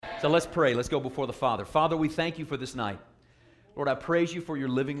So let's pray. Let's go before the Father. Father, we thank you for this night. Lord, I praise you for your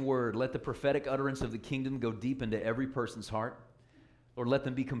living word. Let the prophetic utterance of the kingdom go deep into every person's heart. Lord, let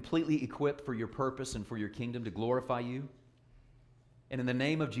them be completely equipped for your purpose and for your kingdom to glorify you. And in the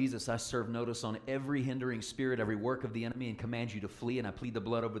name of Jesus, I serve notice on every hindering spirit, every work of the enemy, and command you to flee. And I plead the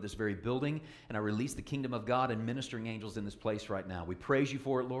blood over this very building, and I release the kingdom of God and ministering angels in this place right now. We praise you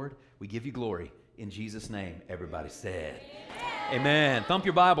for it, Lord. We give you glory. In Jesus' name, everybody said, Amen. Amen. Thump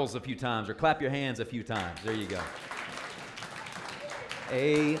your Bibles a few times or clap your hands a few times. There you go.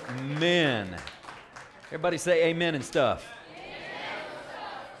 Amen. Everybody say amen and stuff. Amen.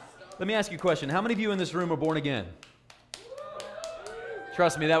 Let me ask you a question. How many of you in this room are born again?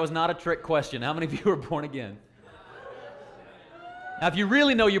 Trust me, that was not a trick question. How many of you are born again? Now, if you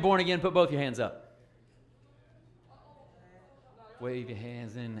really know you're born again, put both your hands up. Wave your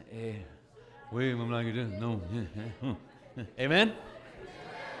hands in the air. Wave them like you do. No. Amen?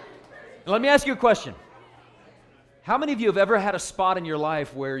 Now, let me ask you a question. How many of you have ever had a spot in your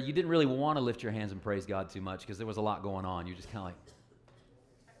life where you didn't really want to lift your hands and praise God too much because there was a lot going on? You're just kind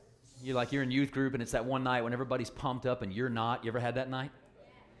of you're in youth group and it's that one night when everybody's pumped up and you're not. You ever had that night?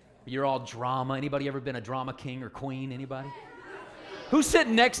 You're all drama. Anybody ever been a drama king or queen? Anybody? Who's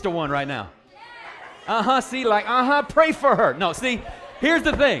sitting next to one right now? See, pray for her. No, see, here's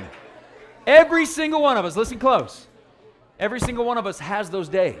the thing. Every single one of us, listen close. Every single one of us has those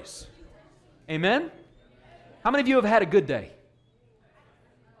days. Amen? How many of you have had a good day?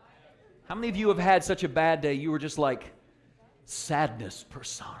 How many of you have had such a bad day you were just like sadness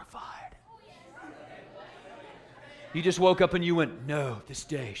personified? You just woke up and you went, no, this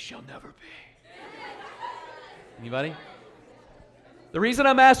day shall never be. Anybody? The reason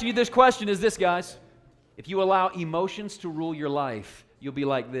I'm asking you this question is this, guys. If you allow emotions to rule your life, you'll be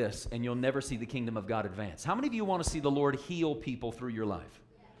like this, and you'll never see the kingdom of God advance. How many of you want to see the Lord heal people through your life?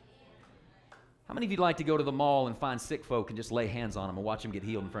 How many of you like to go to the mall and find sick folk and just lay hands on them and watch them get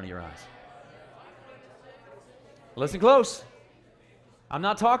healed in front of your eyes? Listen close. I'm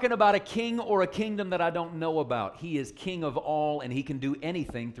not talking about a king or a kingdom that I don't know about. He is king of all, and he can do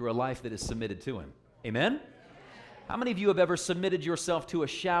anything through a life that is submitted to him. Amen? How many of you have ever submitted yourself to a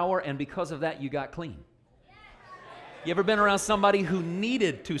shower, and because of that, you got clean? You ever been around somebody who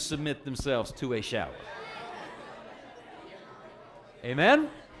needed to submit themselves to a shower? Amen?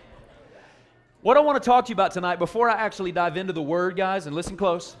 What I want to talk to you about tonight, before I actually dive into the Word, guys, and listen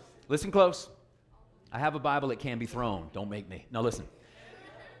close. Listen close. I have a Bible that can be thrown. Don't make me. Now listen.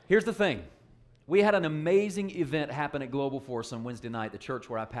 Here's the thing. We had an amazing event happen at Global Force on Wednesday night, the church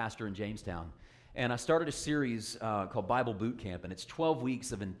where I pastor in Jamestown. And I started a series called Bible Boot Camp, and it's 12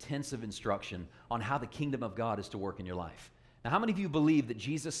 weeks of intensive instruction on how the kingdom of God is to work in your life. Now, how many of you believe that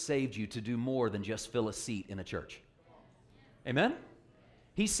Jesus saved you to do more than just fill a seat in a church? Amen?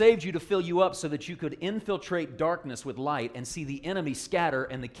 He saved you to fill you up so that you could infiltrate darkness with light and see the enemy scatter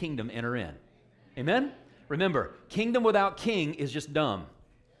and the kingdom enter in. Amen? Remember, kingdom without king is just dumb.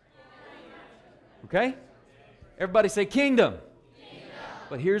 Okay? Everybody say kingdom. Kingdom.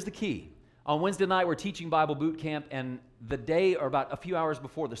 But here's the key. On Wednesday night, we're teaching Bible Boot Camp, and the day, or about a few hours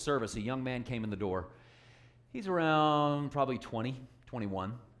before the service, a young man came in the door. He's around probably 20,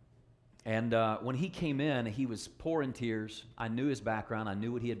 21. And when he came in, he was poor in tears. I knew his background. I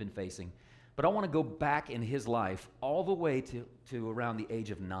knew what he had been facing. But I want to go back in his life all the way to around the age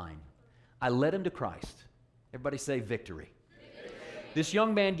of 9. I led him to Christ. Everybody say victory. This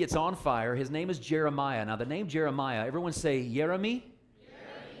young man gets on fire. His name is Jeremiah. Now, the name Jeremiah, everyone say Jeremy?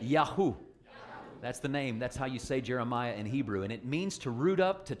 Yahoo. That's the name. That's how you say Jeremiah in Hebrew. And it means to root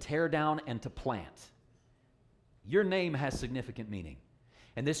up, to tear down, and to plant. Your name has significant meaning.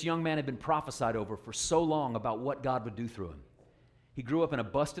 And this young man had been prophesied over for so long about what God would do through him. He grew up in a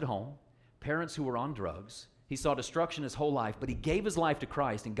busted home, parents who were on drugs. He saw destruction his whole life, but he gave his life to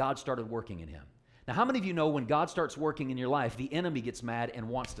Christ, and God started working in him. Now, how many of you know when God starts working in your life, the enemy gets mad and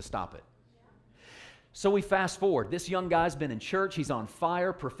wants to stop it? So we fast forward. This young guy's been in church. He's on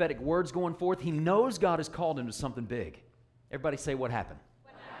fire, prophetic words going forth. He knows God has called him to something big. Everybody say what happened?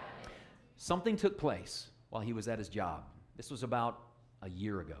 Something took place while he was at his job. This was about a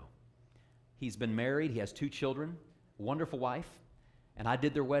year ago. He's been married. He has 2 children, wonderful wife, and I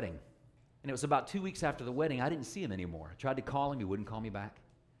did their wedding. And it was about 2 weeks after the wedding. I didn't see him anymore. I tried to call him. He wouldn't call me back.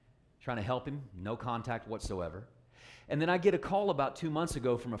 Trying to help him, no contact whatsoever. And then I get a call about 2 months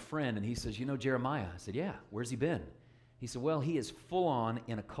ago from a friend, and he says, you know Jeremiah? I said, yeah, where's he been? He said, well, he is full on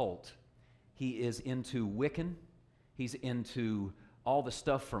in a cult. He is into Wiccan. He's into all the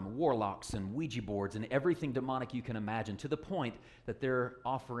stuff from warlocks and Ouija boards and everything demonic you can imagine, to the point that they're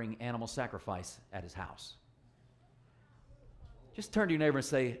offering animal sacrifice at his house. Just turn to your neighbor and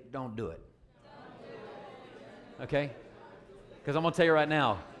say, don't do it. Okay? Because I'm going to tell you right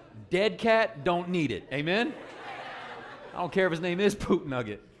now, dead cat don't need it. Amen? I don't care if his name is Poop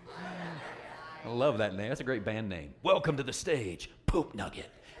Nugget. I love that name. That's a great band name. Welcome to the stage, Poop Nugget.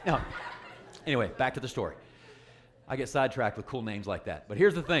 Now, anyway, back to the story. I get sidetracked with cool names like that. But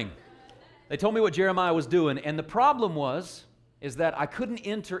here's the thing. They told me what Jeremiah was doing, and the problem is that I couldn't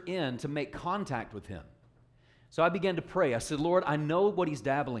enter in to make contact with him. So I began to pray. I said, Lord, I know what he's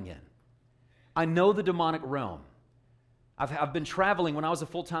dabbling in. I know the demonic realm. I've been traveling. When I was a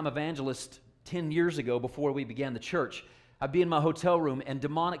full-time evangelist 10 years ago before we began the church, I'd be in my hotel room and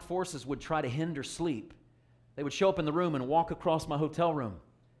demonic forces would try to hinder sleep. They would show up in the room and walk across my hotel room.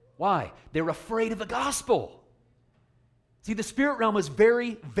 Why? They were afraid of the gospel. See, the spirit realm is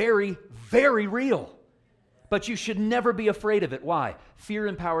very, very, very real. But you should never be afraid of it. Why? Fear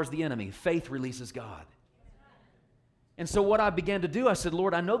empowers the enemy. Faith releases God. And so what I began to do, I said,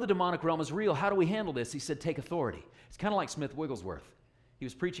 Lord, I know the demonic realm is real. How do we handle this? He said, take authority. It's kind of like Smith Wigglesworth. He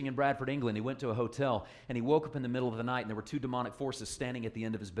was preaching in Bradford, England. He went to a hotel, and he woke up in the middle of the night, and there were two demonic forces standing at the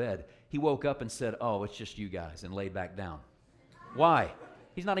end of his bed. He woke up and said, oh, it's just you guys, and laid back down. Why?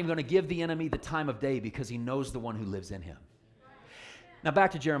 He's not even going to give the enemy the time of day because he knows the one who lives in him. Now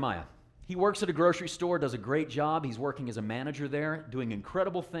back to Jeremiah. He works at a grocery store, does a great job. He's working as a manager there, doing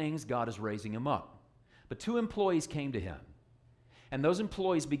incredible things. God is raising him up. But two employees came to him, and those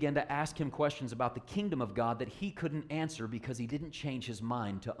employees began to ask him questions about the kingdom of God that he couldn't answer because he didn't change his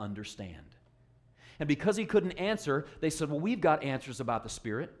mind to understand. And because he couldn't answer, they said, well, we've got answers about the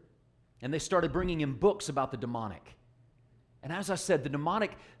Spirit. And they started bringing him books about the demonic. And as I said, the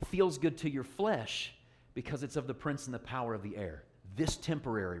demonic feels good to your flesh because it's of the prince and the power of the air, this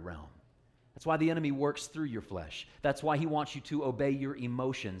temporary realm. That's why the enemy works through your flesh. That's why he wants you to obey your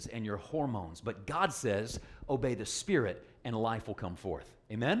emotions and your hormones. But God says, obey the Spirit and life will come forth.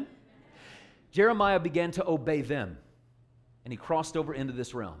 Amen? Jeremiah began to obey them, and he crossed over into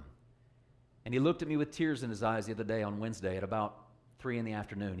this realm. And he looked at me with tears in his eyes the other day on Wednesday at about 3 in the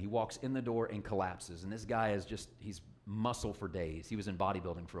afternoon. He walks in the door and collapses. And this guy he's muscle for days. He was in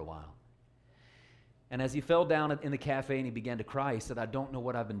bodybuilding for a while. And as he fell down in the cafe and he began to cry, he said, I don't know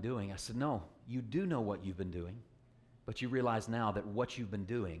what I've been doing. I said, no, you do know what you've been doing, but you realize now that what you've been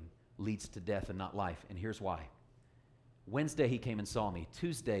doing leads to death and not life. And here's why. Wednesday, he came and saw me.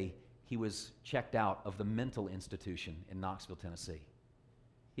 Tuesday, he was checked out of the mental institution in Knoxville, Tennessee.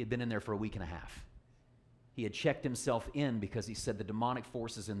 He had been in there for a week and a half. He had checked himself in because he said the demonic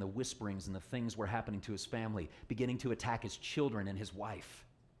forces and the whisperings and the things were happening to his family, beginning to attack his children and his wife.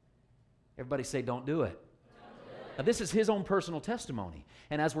 Everybody say, don't do it. Don't do it. Now, this is his own personal testimony.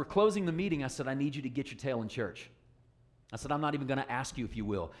 And as we're closing the meeting, I said, I need you to get your tail in church. I said, I'm not even going to ask you if you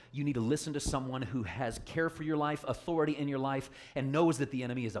will. You need to listen to someone who has care for your life, authority in your life, and knows that the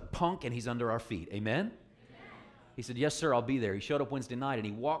enemy is a punk and he's under our feet. Amen? Amen. He said, yes, sir, I'll be there. He showed up Wednesday night, and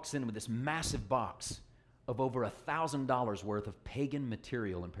he walks in with this massive box of over $1,000 worth of pagan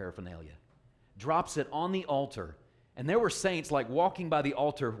material and paraphernalia, drops it on the altar. And there were saints like walking by the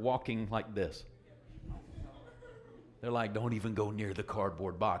altar, walking like this. They're like, don't even go near the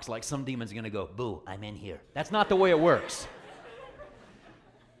cardboard box. Like some demon's going to go, boo, I'm in here. That's not the way it works.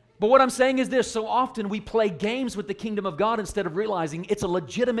 But what I'm saying is this, so often we play games with the kingdom of God instead of realizing it's a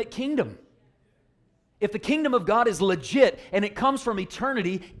legitimate kingdom. If the kingdom of God is legit and it comes from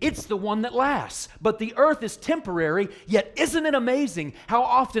eternity, it's the one that lasts. But the earth is temporary, yet isn't it amazing how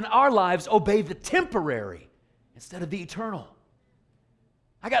often our lives obey the temporary instead of the eternal?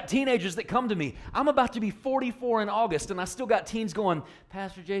 I got teenagers that come to me. I'm about to be 44 in August, and I still got teens going,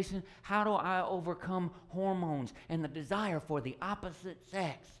 Pastor Jason, how do I overcome hormones and the desire for the opposite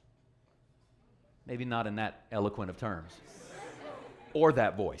sex? Maybe not in that eloquent of terms or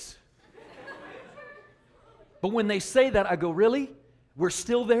that voice. But when they say that, I go, really? We're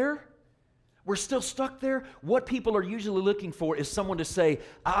still there? We're still stuck there? What people are usually looking for is someone to say,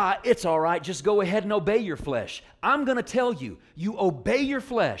 it's all right, just go ahead and obey your flesh. I'm going to tell you, you obey your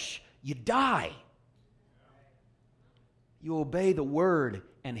flesh, you die. You obey the word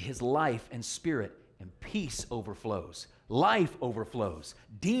and his life and spirit, and peace overflows. Life overflows.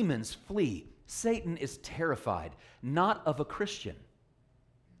 Demons flee. Satan is terrified, not of a Christian.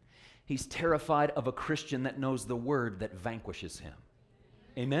 He's terrified of a Christian that knows the word that vanquishes him.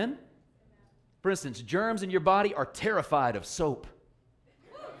 Amen? For instance, germs in your body are terrified of soap.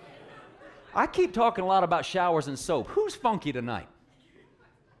 I keep talking a lot about showers and soap. Who's funky tonight?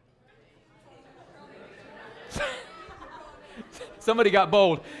 Somebody got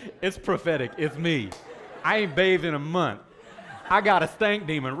bold. It's prophetic. It's me. I ain't bathed in a month. I got a stank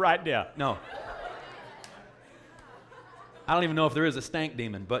demon right there. No. I don't even know if there is a stank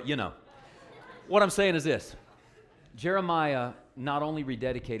demon, but you know. What I'm saying is this. Jeremiah not only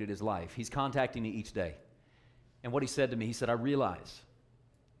rededicated his life, he's contacting me each day. And what he said to me, he said, I realize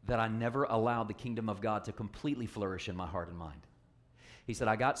that I never allowed the kingdom of God to completely flourish in my heart and mind. He said,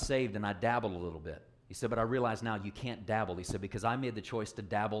 I got saved and I dabbled a little bit. He said, but I realize now you can't dabble. He said, because I made the choice to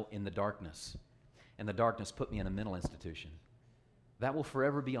dabble in the darkness. And the darkness put me in a mental institution. That will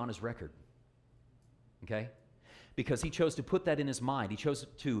forever be on his record. Okay? Because he chose to put that in his mind. He chose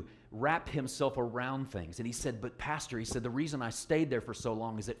to wrap himself around things. And he said, but Pastor, he said, the reason I stayed there for so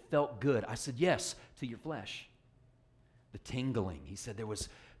long is it felt good. I said, yes, to your flesh. The tingling. He said there was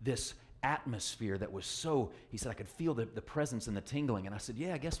this atmosphere that was so, he said, I could feel the presence and the tingling. And I said,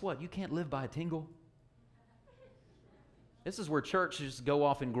 yeah, guess what? You can't live by a tingle. This is where churches go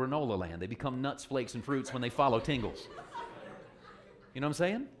off in granola land. They become nuts, flakes, and fruits when they follow tingles. You know what I'm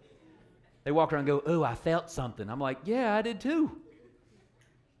saying? They walk around and go, oh, I felt something. I'm like, yeah, I did too.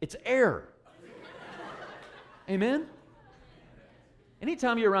 It's air. Amen?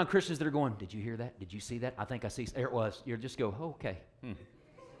 Anytime you're around Christians that are going, did you hear that? Did you see that? I think I see. There it was. You just go, oh, okay.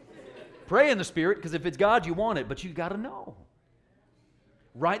 Pray in the Spirit, because if it's God, you want it, but you got to know.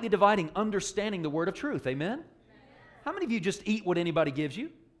 Rightly dividing, understanding the word of truth. Amen? How many of you just eat what anybody gives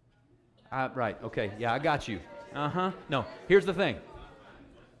you? Right, okay, yeah, I got you. No, here's the thing.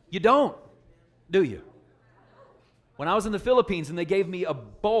 You don't, do you? When I was in the Philippines and they gave me a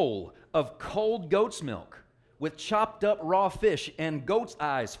bowl of cold goat's milk with chopped up raw fish and goat's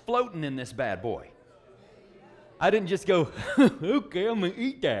eyes floating in this bad boy, I didn't just go, okay, I'm going to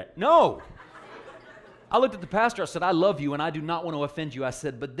eat that. No. I looked at the pastor, I said, I love you and I do not want to offend you. I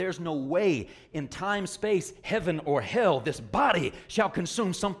said, but there's no way in time, space, heaven, or hell this body shall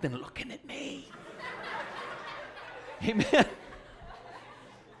consume something looking at me. Amen.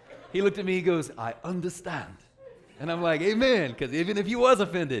 He looked at me, he goes, I understand. And I'm like, amen, because even if you was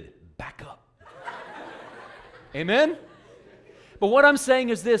offended, back up. Amen? But what I'm saying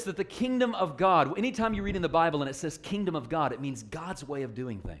is this, that the kingdom of God, anytime you read in the Bible and it says kingdom of God, it means God's way of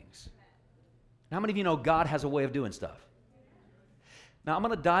doing things. How many of you know God has a way of doing stuff? Now, I'm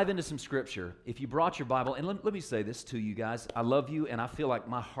going to dive into some scripture. If you brought your Bible, and let me say this to you guys. I love you, and I feel like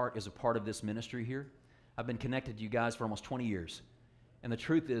my heart is a part of this ministry here. I've been connected to you guys for almost 20 years. And the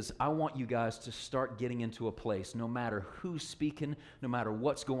truth is, I want you guys to start getting into a place, no matter who's speaking, no matter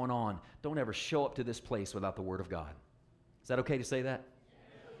what's going on, don't ever show up to this place without the Word of God. Is that okay to say that?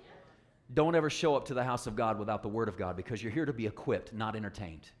 Don't ever show up to the house of God without the Word of God, because you're here to be equipped, not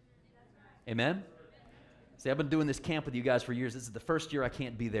entertained. Amen? See, I've been doing this camp with you guys for years. This is the first year I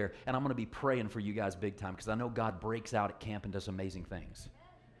can't be there, and I'm going to be praying for you guys big time, because I know God breaks out at camp and does amazing things.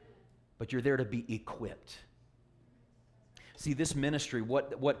 But you're there to be equipped. See, this ministry,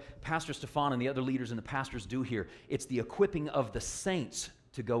 what Pastor Stefan and the other leaders and the pastors do here, it's the equipping of the saints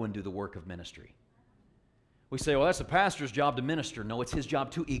to go and do the work of ministry. We say, well, that's the pastor's job to minister. No, it's his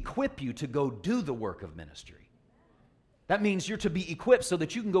job to equip you to go do the work of ministry. That means you're to be equipped so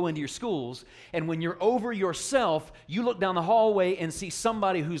that you can go into your schools, and when you're over yourself, you look down the hallway and see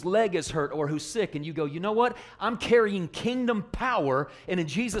somebody whose leg is hurt or who's sick, and you go, you know what? I'm carrying kingdom power, and in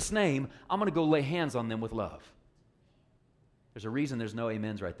Jesus' name, I'm going to go lay hands on them with love. There's a reason there's no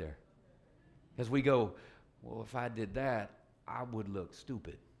amens right there. Because we go, well, if I did that, I would look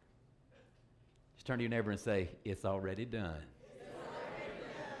stupid. Just turn to your neighbor and say, it's already done.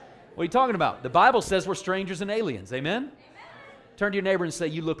 What are you talking about? The Bible says we're strangers and aliens. Amen? Amen? Turn to your neighbor and say,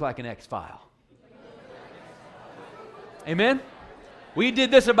 you look like an X-File. Amen? We did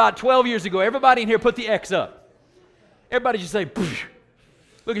this about 12 years ago. Everybody in here put the X up. Everybody just say, poof.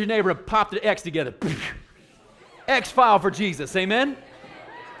 Look at your neighbor and pop the X together. Poof. X-File for Jesus. Amen?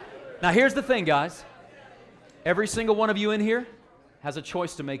 Now here's the thing, guys. Every single one of you in here has a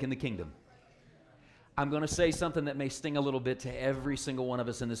choice to make in the kingdom. I'm going to say something that may sting a little bit to every single one of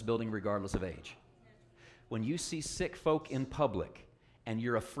us in this building, regardless of age. When you see sick folk in public and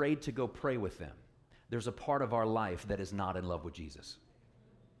you're afraid to go pray with them, there's a part of our life that is not in love with Jesus.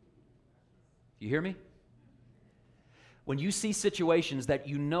 You hear me? When you see situations that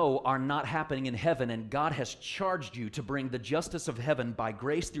you know are not happening in heaven, and God has charged you to bring the justice of heaven by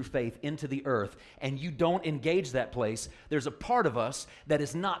grace through faith into the earth, and you don't engage that place, there's a part of us that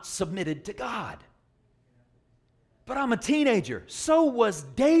is not submitted to God. But I'm a teenager. So was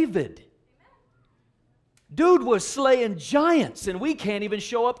David. Dude was slaying giants, and we can't even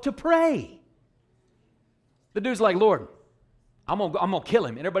show up to pray. The dude's like, Lord, I'm gonna kill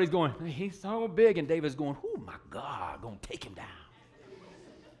him. And everybody's going, he's so big. And David's going, oh my God, I'm gonna take him down.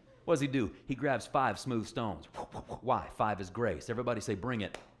 What does he do? He grabs 5 smooth stones. Why? 5 is grace. Everybody say, bring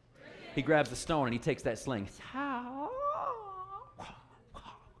it. He grabs the stone and he takes that sling.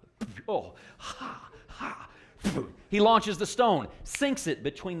 Oh, ha, ha. He launches the stone, sinks it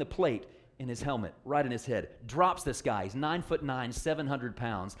between the plate in his helmet, right in his head, drops this guy. He's 9'9", 700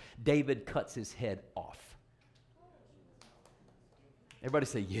 pounds. David cuts his head off. Everybody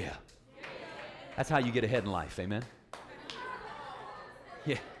say, yeah. That's how you get ahead in life, amen?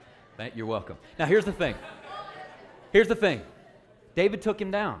 Yeah, you're welcome. Now, here's the thing. David took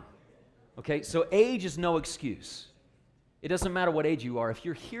him down. Okay, so age is no excuse. It doesn't matter what age you are. If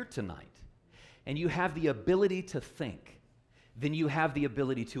you're here tonight and you have the ability to think, then you have the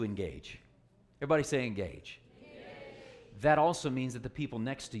ability to engage. Everybody say engage. That also means that the people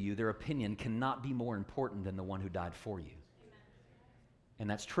next to you, their opinion cannot be more important than the one who died for you. And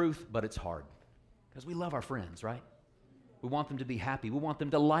that's truth, but it's hard. Because we love our friends, right? We want them to be happy. We want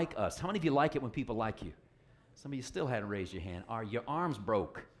them to like us. How many of you like it when people like you? Some of you still hadn't raised your hand. Are your arms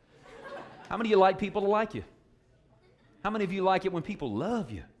broke? How many of you like people to like you? How many of you like it when people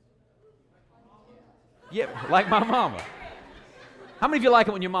love you? Yeah, like my mama. How many of you like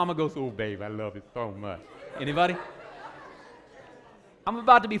it when your mama goes, oh, babe, I love you so much? Anybody? I'm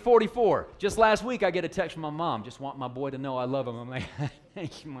about to be 44. Just last week, I get a text from my mom. Just want my boy to know I love him. I'm like,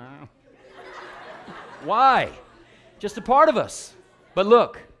 thank you, Mom. Why? Just a part of us. But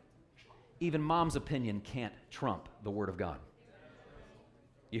look, even mom's opinion can't trump the Word of God.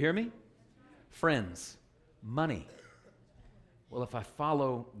 You hear me? Friends, money. Well, if I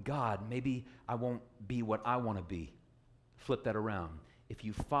follow God, maybe I won't be what I want to be. Flip that around. If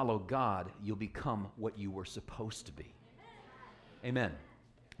you follow God, you'll become what you were supposed to be. Amen.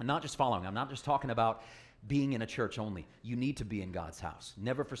 And not just following. I'm not just talking about being in a church only. You need to be in God's house.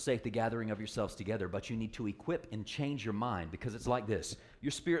 Never forsake the gathering of yourselves together, but you need to equip and change your mind, because it's like this.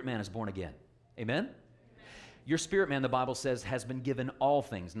 Your spirit man is born again. Amen? Your spirit man, the Bible says, has been given all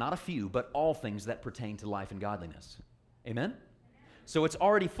things, not a few, but all things that pertain to life and godliness. Amen? So it's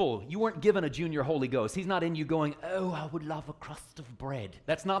already full. You weren't given a junior Holy Ghost. He's not in you going, oh, I would love a crust of bread.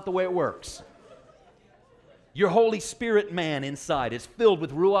 That's not the way it works. Your Holy Spirit man inside is filled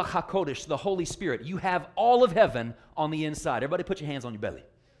with Ruach HaKodesh, the Holy Spirit. You have all of heaven on the inside. Everybody put your hands on your belly.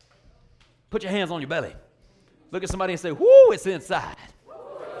 Put your hands on your belly. Look at somebody and say, whoo, it's inside.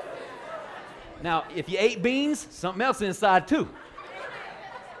 Now, if you ate beans, something else inside too.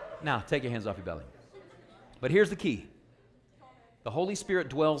 Now, take your hands off your belly. But here's the key. The Holy Spirit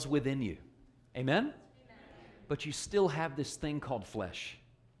dwells within you. Amen? But you still have this thing called flesh.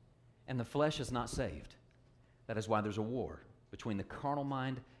 And the flesh is not saved. That is why there's a war between the carnal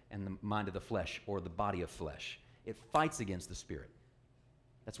mind and the mind of the flesh, or the body of flesh. It fights against the Spirit.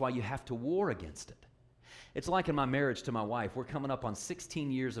 That's why you have to war against it. It's like in my marriage to my wife. We're coming up on 16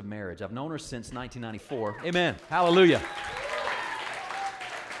 years of marriage. I've known her since 1994. Amen. Hallelujah.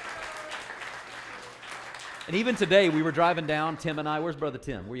 And even today, we were driving down, Tim and I. Where's Brother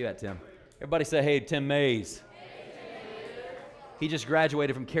Tim? Where you at, Tim? Everybody say, hey, Tim Mays. He just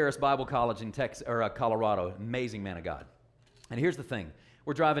graduated from Charis Bible College in Colorado. Amazing man of God. And here's the thing.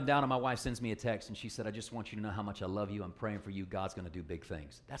 We're driving down, and my wife sends me a text, and she said, I just want you to know how much I love you. I'm praying for you. God's going to do big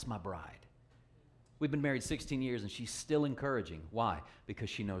things. That's my bride. We've been married 16 years, and she's still encouraging. Why? Because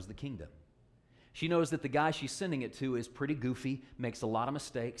she knows the kingdom. She knows that the guy she's sending it to is pretty goofy, makes a lot of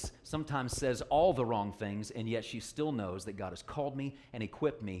mistakes, sometimes says all the wrong things, and yet she still knows that God has called me and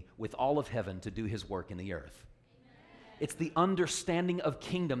equipped me with all of heaven to do His work in the earth. It's the understanding of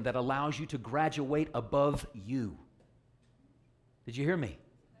kingdom that allows you to graduate above you. Did you hear me?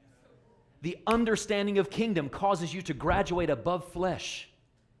 The understanding of kingdom causes you to graduate above flesh.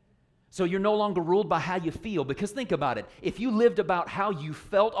 So you're no longer ruled by how you feel. Because think about it. If you lived about how you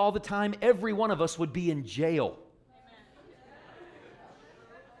felt all the time, every one of us would be in jail.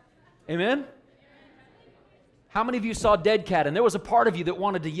 Amen? How many of you saw Dead Cat and there was a part of you that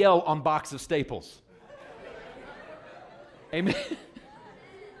wanted to yell on Box of Staples? Amen.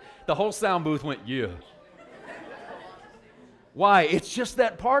 The whole sound booth went, yeah. Why? It's just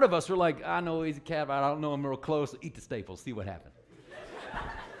that part of us. We're like, I know he's a cat, but I don't know him real close. Eat the Staples, see what happens.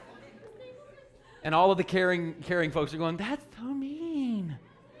 And all of the caring folks are going, that's so mean.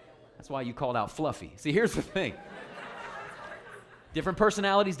 That's why you called out Fluffy. See, here's the thing. Different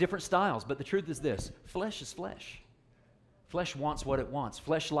personalities, different styles. But the truth is this. Flesh is flesh. Flesh wants what it wants.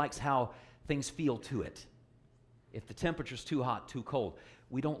 Flesh likes how things feel to it. If the temperature's too hot, too cold,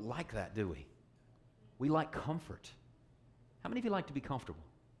 we don't like that, do we? We like comfort. How many of you like to be comfortable?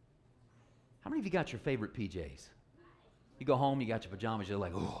 How many of you got your favorite PJs? You go home, you got your pajamas, you're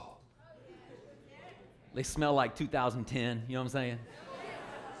like, oh. They smell like 2010, you know what I'm saying?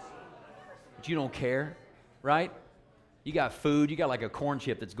 But you don't care, right? You got food, you got like a corn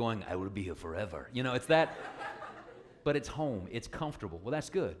chip that's going, I will be here forever. You know, it's that. but it's home. It's comfortable. Well, that's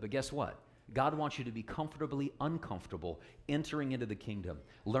good, but guess what? God wants you to be comfortably uncomfortable, entering into the kingdom,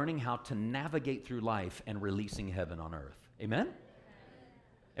 learning how to navigate through life and releasing heaven on earth. Amen?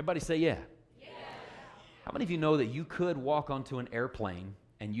 Everybody say yeah. Yeah. How many of you know that you could walk onto an airplane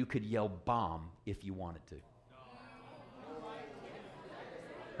and you could yell bomb if you wanted to?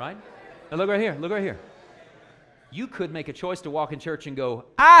 Right? Now look right here. Look right here. You could make a choice to walk in church and go,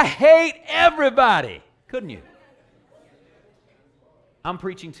 I hate everybody. Couldn't you? I'm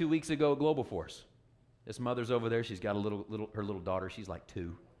preaching 2 weeks ago at Global Force. This mother's over there. She's got her little daughter. She's like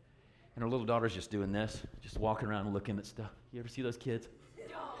 2. And her little daughter's just doing this, just walking around and looking at stuff. You ever see those kids?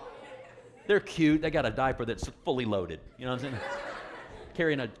 They're cute. They got a diaper that's fully loaded. You know what I'm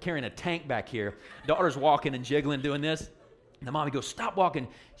saying? Carrying a tank back here. Daughter's walking and jiggling, doing this. And the mommy goes, stop walking.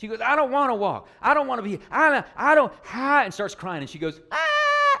 She goes, I don't want to walk. I don't want to be, I don't, and starts crying. And she goes,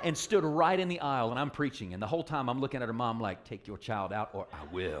 and stood right in the aisle, and I'm preaching. And the whole time I'm looking at her mom like, take your child out or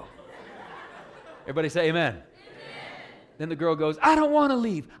I will. Everybody say amen. Amen. Then the girl goes, I don't want to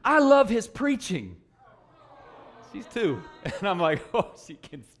leave. I love his preaching. She's 2. And I'm like, oh, she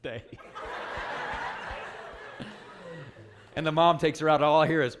can stay. And the mom takes her out. All I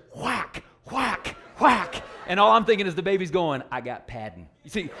hear is whack, whack, whack. And all I'm thinking is the baby's going, I got padding. You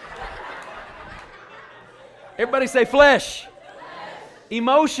see, everybody say flesh.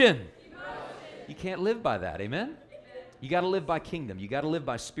 Emotion. You can't live by that, amen? You got to live by kingdom. You got to live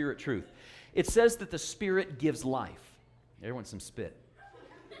by spirit truth. It says that the Spirit gives life. Everyone some spit.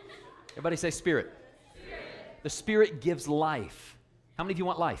 Everybody say spirit. The Spirit gives life. How many of you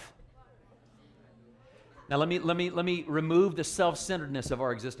want life? Now let me remove the self-centeredness of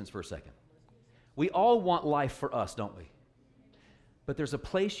our existence for a second. We all want life for us, don't we? But there's a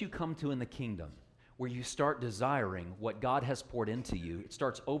place you come to in the kingdom where you start desiring what God has poured into you. It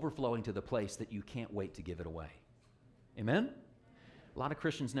starts overflowing to the place that you can't wait to give it away. Amen? A lot of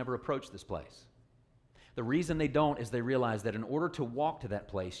Christians never approach this place. The reason they don't is they realize that in order to walk to that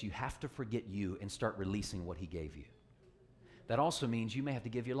place, you have to forget you and start releasing what He gave you. That also means you may have to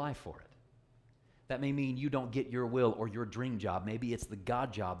give your life for it. That may mean you don't get your will or your dream job. Maybe it's the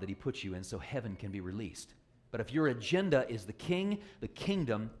God job that He puts you in so heaven can be released. But if your agenda is the king, the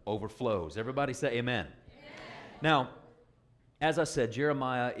kingdom overflows. Everybody say amen. Amen. Now, as I said,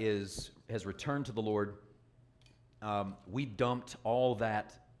 Jeremiah has returned to the Lord. We dumped all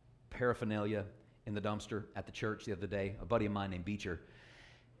that paraphernalia in the dumpster at the church the other day, a buddy of mine named Beecher.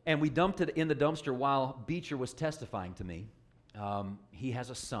 And we dumped it in the dumpster while Beecher was testifying to me. He has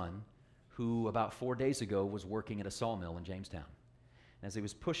a son who about 4 days ago was working at a sawmill in Jamestown. And as he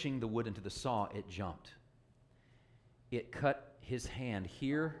was pushing the wood into the saw, it jumped. It cut his hand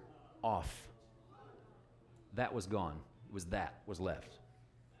here off. That was gone. That was left.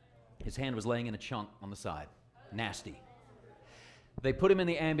 His hand was laying in a chunk on the side. Nasty. They put him in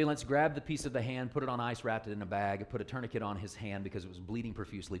the ambulance, grabbed the piece of the hand, put it on ice, wrapped it in a bag, put a tourniquet on his hand because it was bleeding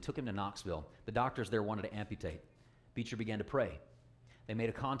profusely, took him to Knoxville. The doctors there wanted to amputate. Beecher began to pray. They made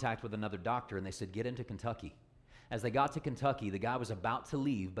a contact with another doctor and they said, get into Kentucky. As they got to Kentucky, the guy was about to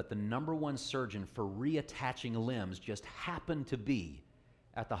leave, but the number one surgeon for reattaching limbs just happened to be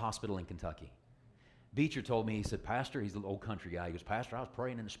at the hospital in Kentucky. Beecher told me, he said, Pastor, he's an old country guy. He goes, Pastor, I was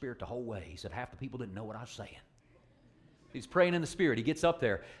praying in the Spirit the whole way. He said, half the people didn't know what I was saying. He's praying in the Spirit. He gets up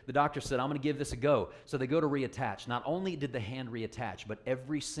there. The doctor said, I'm going to give this a go. So they go to reattach. Not only did the hand reattach, but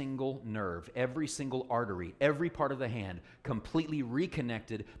every single nerve, every single artery, every part of the hand completely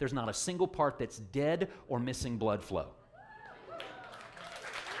reconnected. There's not a single part that's dead or missing blood flow.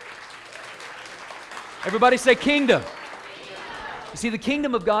 Everybody say kingdom. You see, the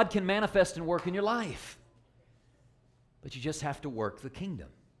kingdom of God can manifest and work in your life. But you just have to work the kingdom.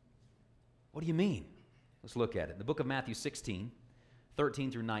 What do you mean? Let's look at it. The book of Matthew 16,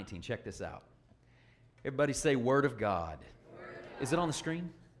 13 through 19. Check this out. Everybody say Word of God. Word of God. Is it on the screen?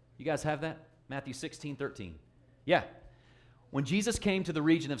 You guys have that? Matthew 16, 13. Yeah. When Jesus came to the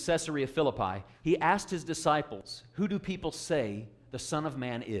region of Caesarea Philippi, he asked his disciples, who do people say the Son of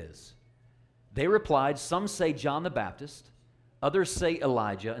Man is? They replied, some say John the Baptist, others say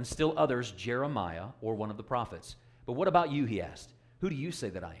Elijah, and still others Jeremiah or one of the prophets. But what about you, he asked. Who do you say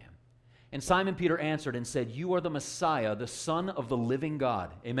that I am? And Simon Peter answered and said, you are the Messiah, the Son of the living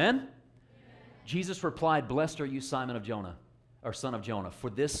God. Amen? Amen? Jesus replied, blessed are you, Simon of Jonah, or son of Jonah, for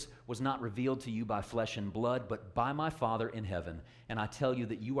this was not revealed to you by flesh and blood, but by my Father in heaven. And I tell you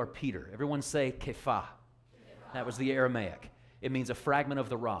that you are Peter. Everyone say Kephah. That was the Aramaic. It means a fragment of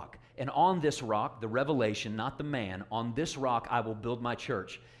the rock. And on this rock, the revelation, not the man, on this rock I will build my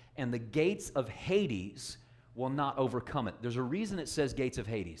church. And the gates of Hades will not overcome it. There's a reason it says gates of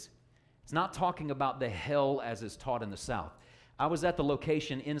Hades. It's not talking about the hell as is taught in the South. I was at the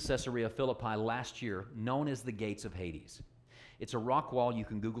location in Caesarea Philippi last year known as the Gates of Hades. It's a rock wall. You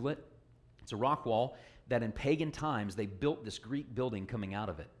can Google it. It's a rock wall that in pagan times they built this Greek building coming out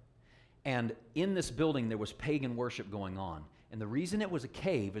of it. And in this building there was pagan worship going on. And the reason it was a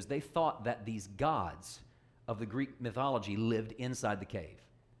cave is they thought that these gods of the Greek mythology lived inside the cave.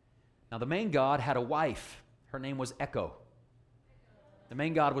 Now the main god had a wife. Her name was Echo. The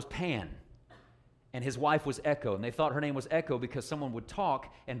main god was Pan, and his wife was Echo. And they thought her name was Echo because someone would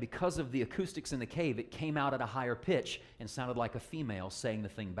talk, and because of the acoustics in the cave, it came out at a higher pitch and sounded like a female saying the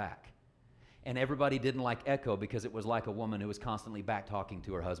thing back. And everybody didn't like Echo because it was like a woman who was constantly back talking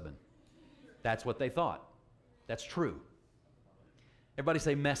to her husband. That's what they thought. That's true. Everybody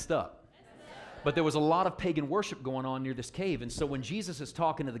say messed up. But there was a lot of pagan worship going on near this cave. And so when Jesus is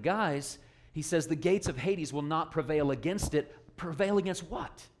talking to the guys, he says the gates of Hades will not prevail against it. Prevail against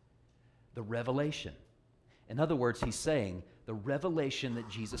what? The revelation. In other words, he's saying the revelation that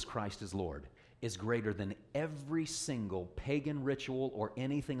Jesus Christ is Lord is greater than every single pagan ritual or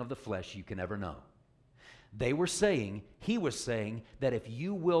anything of the flesh you can ever know. They were saying, he was saying, that if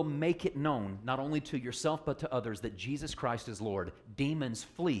you will make it known, not only to yourself but to others, that Jesus Christ is Lord, demons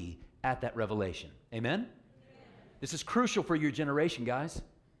flee at that revelation. Amen? This is crucial for your generation, guys.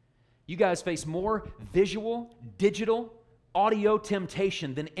 You guys face more visual, digital, audio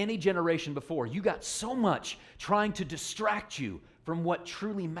temptation than any generation before. You got so much trying to distract you from what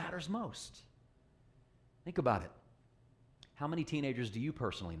truly matters most. Think about it. How many teenagers do you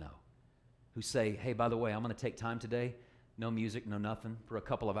personally know who say, hey, by the way, I'm going to take time today, no music, no nothing, for a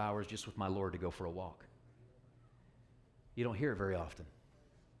couple of hours just with my Lord to go for a walk? You don't hear it very often.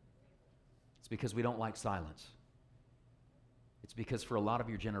 It's because we don't like silence. It's because for a lot of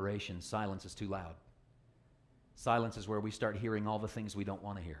your generation, silence is too loud. Silence is where we start hearing all the things we don't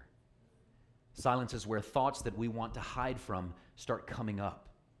want to hear. Silence is where thoughts that we want to hide from start coming up.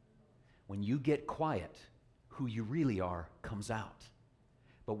 When you get quiet, who you really are comes out.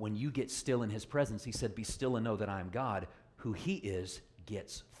 But when you get still in his presence, he said, be still and know that I am God. Who he is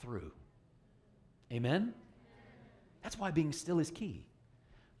gets through. Amen? That's why being still is key.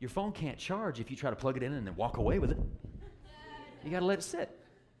 Your phone can't charge if you try to plug it in and then walk away with it. You got to let it sit.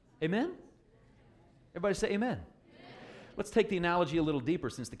 Amen? Everybody say amen. Let's take the analogy a little deeper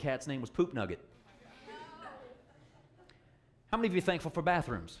since the cat's name was Poop Nugget. How many of you are thankful for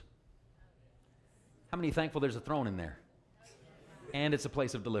bathrooms? How many are thankful there's a throne in there? And it's a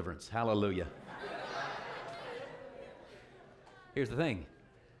place of deliverance. Hallelujah. Here's the thing.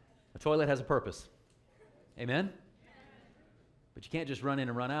 A toilet has a purpose. Amen? But you can't just run in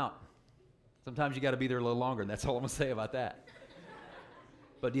and run out. Sometimes you got to be there a little longer, and that's all I'm going to say about that.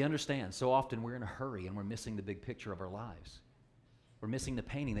 But do you understand? So often we're in a hurry and we're missing the big picture of our lives. We're missing the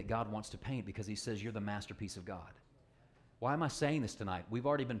painting that God wants to paint because he says you're the masterpiece of God. Why am I saying this tonight? We've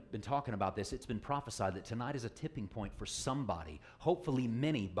already been talking about this. It's been prophesied that tonight is a tipping point for somebody, hopefully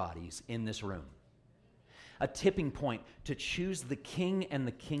many bodies in this room. A tipping point to choose the king and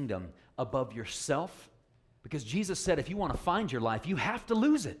the kingdom above yourself. Because Jesus said if you want to find your life, you have to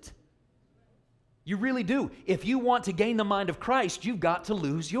lose it. You really do. If you want to gain the mind of Christ, you've got to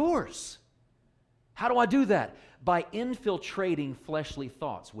lose yours. How do I do that? By infiltrating fleshly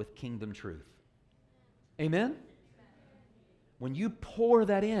thoughts with kingdom truth. Amen? When you pour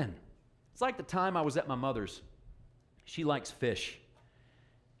that in, it's like the time I was at my mother's. She likes fish.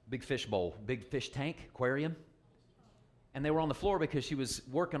 Big fish bowl, big fish tank, aquarium. And they were on the floor because she was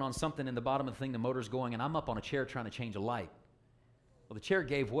working on something in the bottom of the thing, the motor's going, and I'm up on a chair trying to change a light. Well, the chair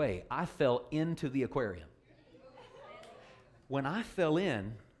gave way. I fell into the aquarium. When I fell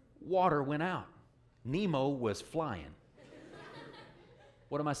in, water went out. Nemo was flying.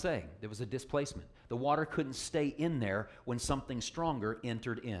 What am I saying? There was a displacement. The water couldn't stay in there when something stronger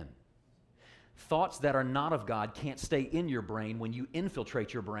entered in. Thoughts that are not of God can't stay in your brain when you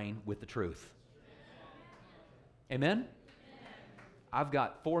infiltrate your brain with the truth. Amen? I've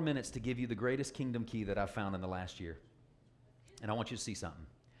got 4 minutes to give you the greatest kingdom key that I've found in the last year. And I want you to see something.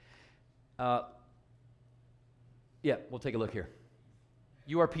 We'll take a look here.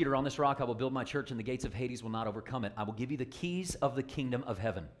 You are Peter, on this rock I will build my church, and the gates of Hades will not overcome it. I will give you the keys of the kingdom of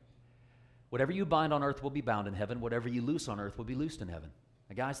heaven. Whatever you bind on earth will be bound in heaven. Whatever you loose on earth will be loosed in heaven.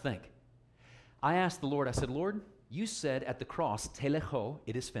 Now, guys, think. I asked the Lord, I said, Lord, you said at the cross, telecho,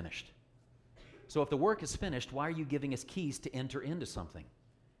 it is finished. So if the work is finished, why are you giving us keys to enter into something?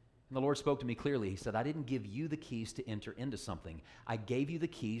 And the Lord spoke to me clearly. He said, I didn't give you the keys to enter into something. I gave you the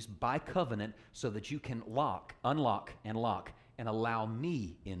keys by covenant so that you can unlock, and allow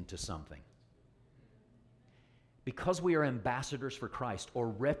me into something. Because we are ambassadors for Christ, or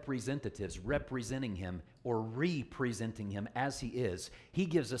representatives representing Him or representing Him as He is, He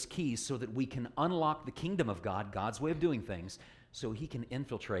gives us keys so that we can unlock the kingdom of God, God's way of doing things, so He can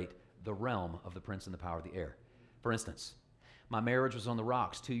infiltrate the realm of the prince and the power of the air. For instance, my marriage was on the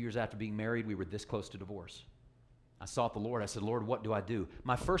rocks. 2 years after being married, we were this close to divorce. I sought the Lord. I said, Lord, what do I do?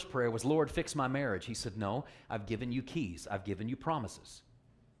 My first prayer was, Lord, fix my marriage. He said, no, I've given you keys. I've given you promises.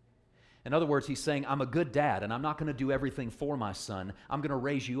 In other words, He's saying, I'm a good dad, and I'm not going to do everything for my son. I'm going to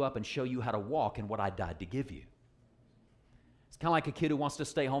raise you up and show you how to walk in what I died to give you. It's kind of like a kid who wants to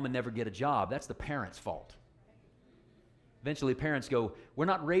stay home and never get a job. That's the parent's fault. Eventually, parents go, we're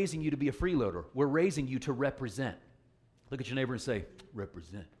not raising you to be a freeloader. We're raising you to represent. Look at your neighbor and say,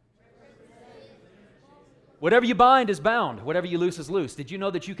 represent. Whatever you bind is bound. Whatever you loose is loose. Did you know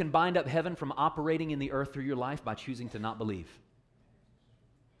that you can bind up heaven from operating in the earth through your life by choosing to not believe?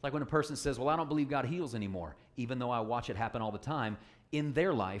 It's like when a person says, well, I don't believe God heals anymore. Even though I watch it happen all the time, in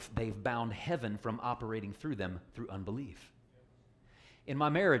their life, they've bound heaven from operating through them through unbelief. In my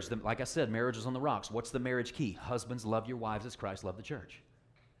marriage, like I said, marriage is on the rocks. What's the marriage key? Husbands, love your wives as Christ loved the church.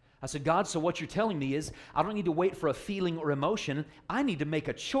 I said, God, so what you're telling me is I don't need to wait for a feeling or emotion. I need to make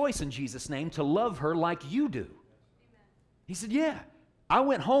a choice in Jesus' name to love her like you do. Amen. He said, yeah. I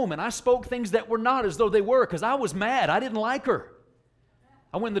went home and I spoke things that were not as though they were because I was mad. I didn't like her.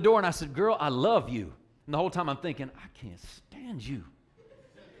 I went in the door and I said, girl, I love you. And the whole time I'm thinking, I can't stand you.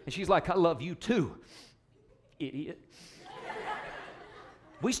 And she's like, I love you too, idiot.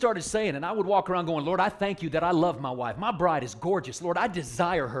 We started saying, and I would walk around going, Lord, I thank you that I love my wife. My bride is gorgeous. Lord, I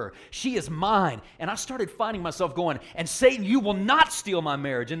desire her. She is mine. And I started finding myself going, and Satan, you will not steal my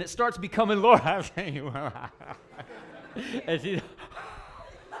marriage. And it starts becoming, Lord, I thank you. And she's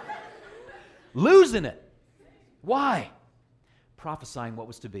losing it. Why? Prophesying what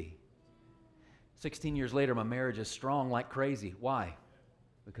was to be. 16 years later, my marriage is strong like crazy. Why?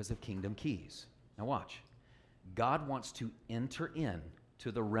 Because of kingdom keys. Now watch. God wants to enter in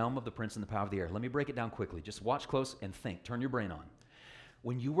to the realm of the prince and the power of the air. Let me break it down quickly. Just watch close and think. Turn your brain on.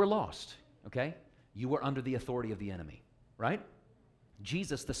 When you were lost, okay, you were under the authority of the enemy, right?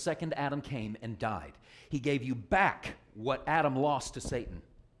 Jesus, the second Adam, came and died. He gave you back what Adam lost to Satan.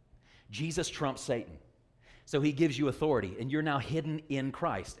 Jesus trumps Satan. So He gives you authority, and you're now hidden in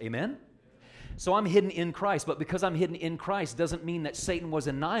Christ. Amen? So I'm hidden in Christ, but because I'm hidden in Christ doesn't mean that Satan was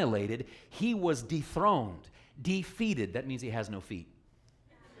annihilated. He was dethroned, defeated. That means he has no feet.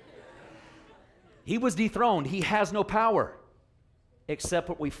 He was dethroned. He has no power except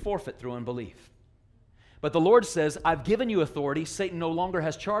what we forfeit through unbelief. But the Lord says, I've given you authority. Satan no longer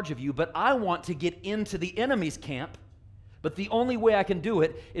has charge of you, but I want to get into the enemy's camp. But the only way I can do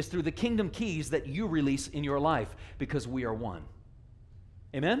it is through the kingdom keys that you release in your life because we are one.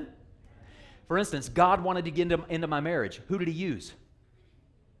 Amen? For instance, God wanted to get into my marriage. Who did He use?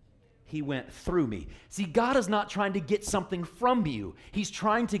 He went through me. See, God is not trying to get something from you. He's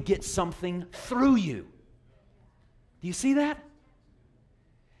trying to get something through you. Do you see that?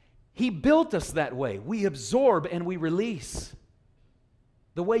 He built us that way. We absorb and we release.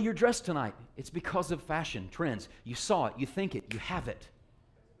 The way you're dressed tonight, it's because of fashion, trends. You saw it, you think it, you have it.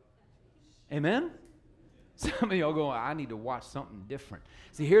 Amen? Some of y'all go, I need to watch something different.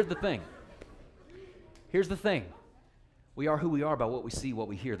 See, here's the thing. Here's the thing. We are who we are by what we see, what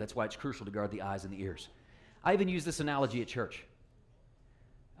we hear. That's why it's crucial to guard the eyes and the ears. I even use this analogy at church.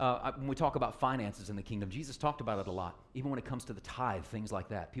 When we talk about finances in the kingdom, Jesus talked about it a lot, even when it comes to the tithe, things like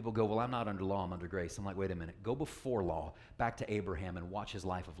that. People go, well, I'm not under law, I'm under grace. I'm like, wait a minute. Go before law, back to Abraham, and watch his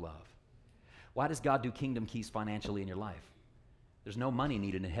life of love. Why does God do kingdom keys financially in your life? There's no money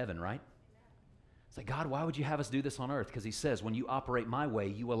needed in heaven, right? It's like, God, why would you have us do this on earth? Because He says, when you operate my way,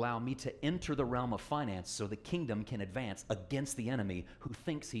 you allow me to enter the realm of finance so the kingdom can advance against the enemy who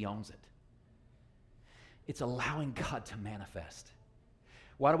thinks he owns it. It's allowing God to manifest.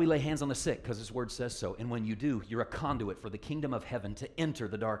 Why do we lay hands on the sick? Because His word says so. And when you do, you're a conduit for the kingdom of heaven to enter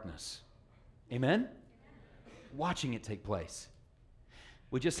the darkness. Amen? Watching it take place.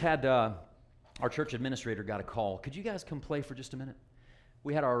 We just had, our church administrator got a call. Could you guys come play for just a minute?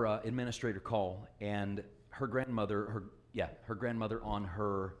 We had our administrator call, and her grandmother on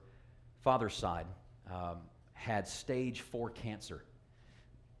her father's side had stage 4 cancer,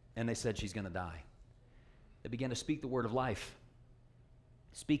 and they said she's going to die. They began to speak the word of life,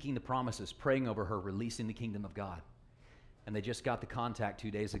 speaking the promises, praying over her, releasing the kingdom of God. And they just got the contact 2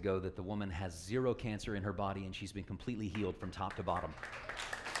 days ago that the woman has 0 cancer in her body, and she's been completely healed from top to bottom.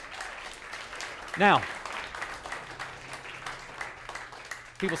 Now,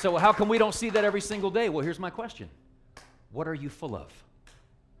 people say, well, how come we don't see that every single day? Well, here's my question. What are you full of?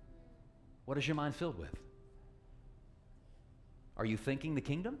 What is your mind filled with? Are you thinking the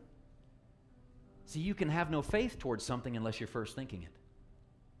kingdom? See, you can have no faith towards something unless you're first thinking it.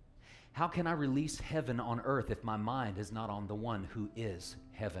 How can I release heaven on earth if my mind is not on the one who is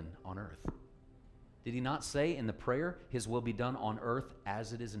heaven on earth? Did he not say in the prayer, his will be done on earth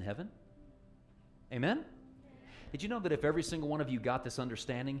as it is in heaven? Amen? Did you know that if every single one of you got this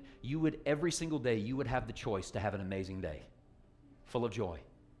understanding, you would, every single day, you would have the choice to have an amazing day, full of joy?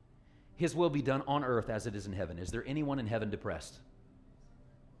 His will be done on earth as it is in heaven. Is there anyone in heaven depressed?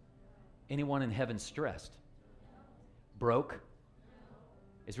 Anyone in heaven stressed? Broke?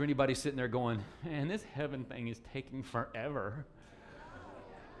 Is there anybody sitting there going, man, this heaven thing is taking forever?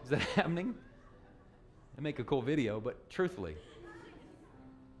 Is that happening? I make a cool video, but truthfully,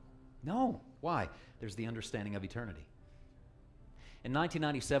 no. Why? There's the understanding of eternity. In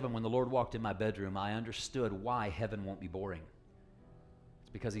 1997, when the Lord walked in my bedroom, I understood why heaven won't be boring.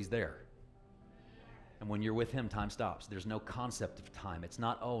 It's because he's there. And when you're with him, time stops. There's no concept of time. It's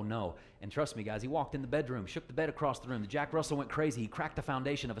not, oh no. And trust me, guys, he walked in the bedroom, shook the bed across the room. The Jack Russell went crazy. He cracked the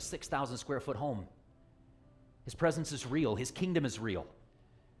foundation of a 6,000 square foot home. His presence is real. His kingdom is real.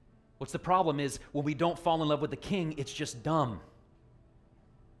 What's the problem is when we don't fall in love with the king, it's just dumb.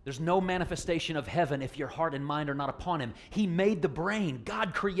 There's no manifestation of heaven if your heart and mind are not upon him. He made the brain.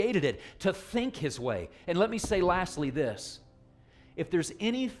 God created it to think his way. And let me say lastly this. If there's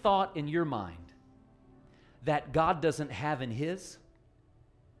any thought in your mind that God doesn't have in his,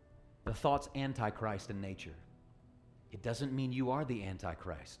 the thought's antichrist in nature. It doesn't mean you are the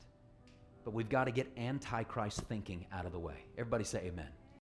antichrist, but we've got to get antichrist thinking out of the way. Everybody say amen.